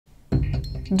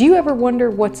Do you ever wonder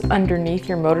what's underneath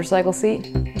your motorcycle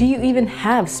seat? Do you even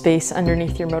have space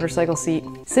underneath your motorcycle seat?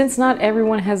 Since not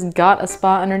everyone has got a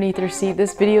spot underneath their seat,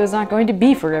 this video is not going to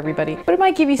be for everybody, but it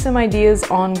might give you some ideas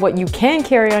on what you can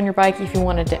carry on your bike if you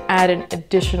wanted to add an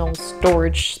additional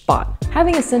storage spot.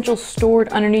 Having essentials stored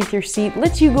underneath your seat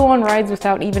lets you go on rides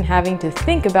without even having to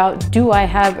think about, do I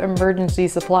have emergency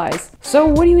supplies? So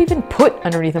what do you even put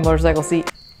underneath a motorcycle seat?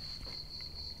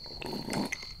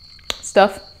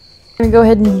 Stuff. I'm gonna go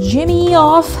ahead and jimmy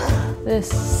off this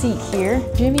seat here.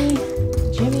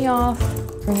 Jimmy off.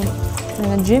 I'm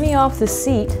gonna jimmy off the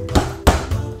seat.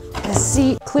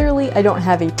 Clearly I don't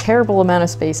have a terrible amount of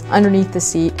space underneath the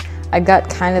seat. I've got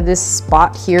kind of this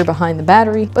spot here behind the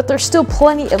battery, but there's still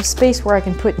plenty of space where I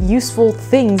can put useful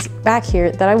things back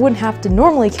here that I wouldn't have to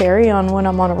normally carry on when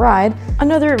I'm on a ride.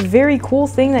 Another very cool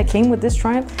thing that came with this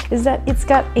Triumph is that it's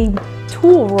got a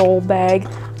tool roll bag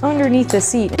underneath the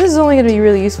seat. This is only going to be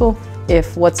really useful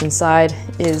if what's inside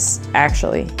is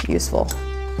actually useful.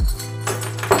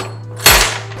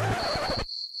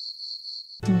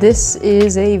 This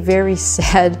is a very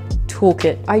sad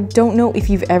toolkit. I don't know if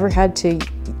you've ever had to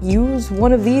use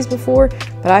one of these before,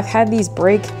 but I've had these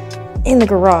break in the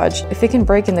garage. If it can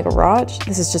break in the garage,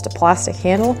 this is just a plastic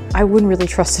handle. I wouldn't really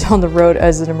trust it on the road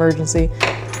as an emergency.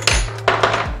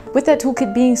 With that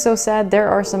toolkit being so sad, there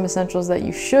are some essentials that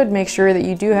you should make sure that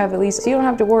you do have at least, so you don't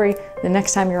have to worry the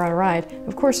next time you're on a ride.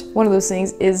 Of course, one of those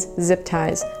things is zip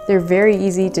ties. They're very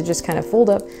easy to just kind of fold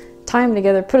up, tie them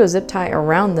together, put a zip tie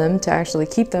around them to actually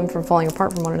keep them from falling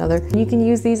apart from one another. You can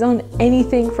use these on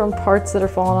anything from parts that are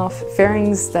falling off,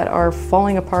 fairings that are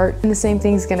falling apart, and the same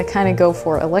thing's gonna kind of go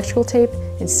for electrical tape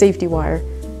and safety wire.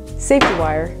 Safety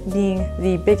wire being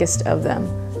the biggest of them.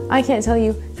 I can't tell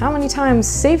you how many times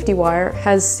safety wire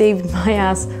has saved my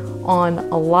ass on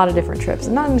a lot of different trips.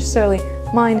 And not necessarily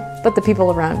mine, but the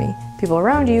people around me. People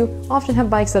around you often have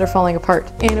bikes that are falling apart.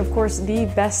 And of course, the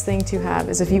best thing to have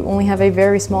is if you only have a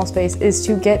very small space is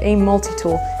to get a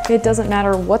multi-tool. It doesn't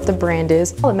matter what the brand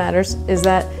is. All that matters is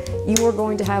that you are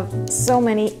going to have so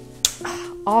many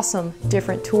awesome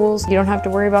different tools. You don't have to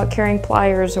worry about carrying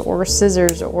pliers or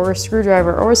scissors or a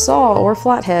screwdriver or a saw or a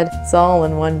flathead. It's all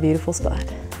in one beautiful spot.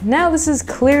 Now this is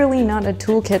clearly not a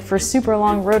toolkit for super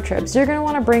long road trips. You're going to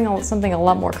want to bring something a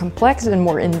lot more complex and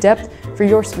more in-depth for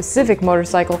your specific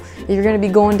motorcycle if you're going to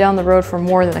be going down the road for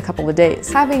more than a couple of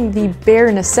days. Having the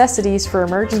bare necessities for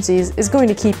emergencies is going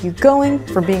to keep you going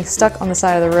from being stuck on the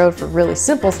side of the road for really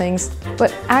simple things,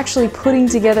 but actually putting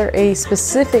together a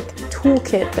specific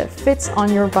toolkit that fits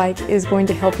on your bike is going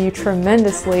to help you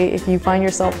tremendously if you find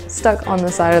yourself stuck on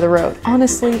the side of the road.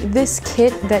 Honestly, this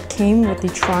kit that came with the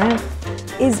Triumph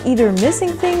is either missing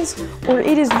things or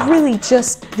it is really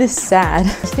just this sad. I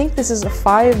think this is a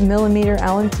 5mm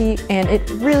Allen key and it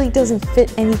really doesn't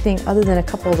fit anything other than a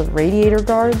couple of the radiator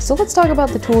guards. So let's talk about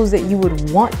the tools that you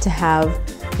would want to have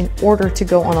in order to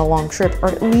go on a long trip, or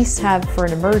at least have for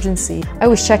an emergency. I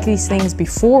always check these things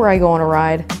before I go on a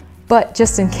ride, but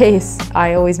just in case,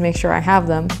 I always make sure I have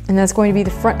them. And that's going to be the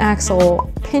front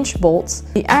axle pinch bolts,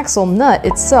 the axle nut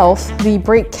itself, the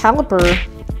brake caliper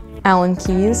Allen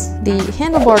keys, the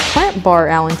handlebar clamp bar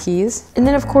Allen keys, and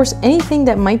then of course anything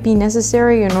that might be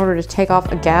necessary in order to take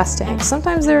off a gas tank.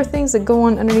 Sometimes there are things that go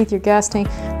on underneath your gas tank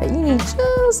that you need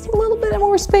just a little bit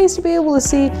more space to be able to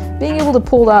see. Being able to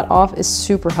pull that off is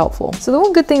super helpful. So the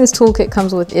one good thing this toolkit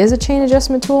comes with is a chain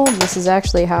adjustment tool. This is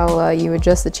actually how you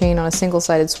adjust the chain on a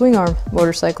single-sided swing arm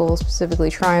motorcycle, specifically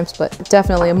Triumphs, but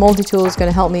definitely a multi-tool is going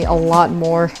to help me a lot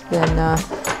more than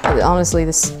honestly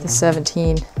the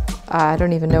 17. I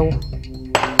don't even know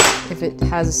if it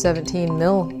has a 17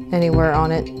 mil anywhere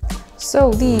on it.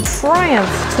 So the Triumph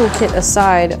toolkit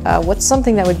aside, what's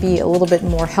something that would be a little bit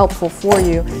more helpful for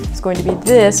you is going to be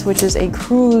this, which is a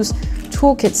cruise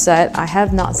toolkit set. I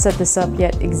have not set this up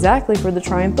yet exactly for the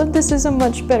Triumph, but this is a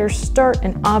much better start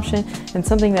and option and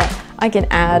something that I can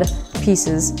add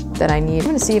pieces that I need. I'm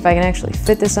going to see if I can actually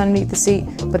fit this underneath the seat,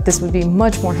 but this would be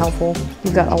much more helpful.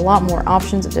 You've got a lot more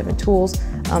options of different tools,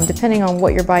 depending on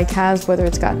what your bike has, whether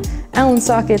it's got Allen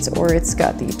sockets or it's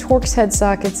got the Torx head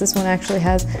sockets. This one actually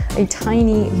has a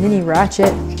tiny mini ratchet.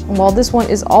 And while this one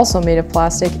is also made of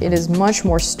plastic, it is much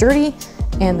more sturdy,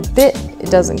 and the bit, it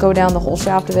doesn't go down the whole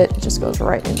shaft of it, it just goes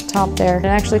right in the top there. It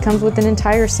actually comes with an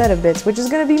entire set of bits, which is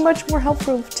going to be much more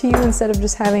helpful to you instead of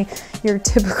just having your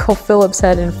typical Phillips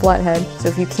head and flathead. So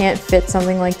if you can't fit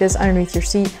something like this underneath your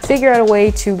seat, figure out a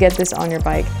way to get this on your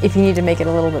bike. If you need to make it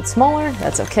a little bit smaller,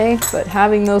 that's okay, but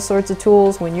having those sorts of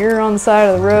tools when you're on the side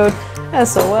of the road,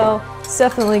 SOL, it's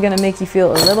definitely going to make you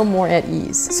feel a little more at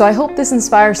ease. So I hope this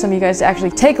inspires some of you guys to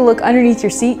actually take a look underneath your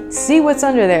seat, see what's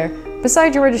under there.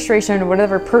 besides your registration or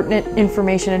whatever pertinent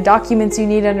information and documents you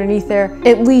need underneath there,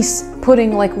 at least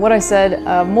putting, like what I said,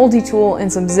 a multi-tool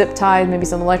and some zip ties, maybe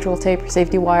some electrical tape or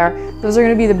safety wire. Those are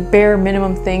gonna be the bare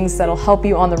minimum things that'll help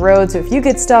you on the road. So if you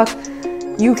get stuck,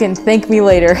 you can thank me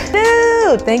later.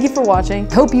 No, thank you for watching.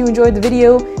 Hope you enjoyed the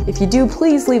video. If you do,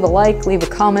 please leave a like, leave a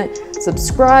comment,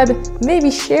 subscribe,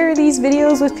 maybe share these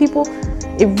videos with people.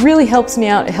 It really helps me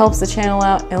out, it helps the channel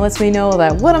out, and lets me know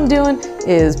that what I'm doing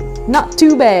is not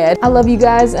too bad. I love you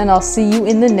guys, and I'll see you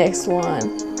in the next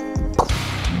one.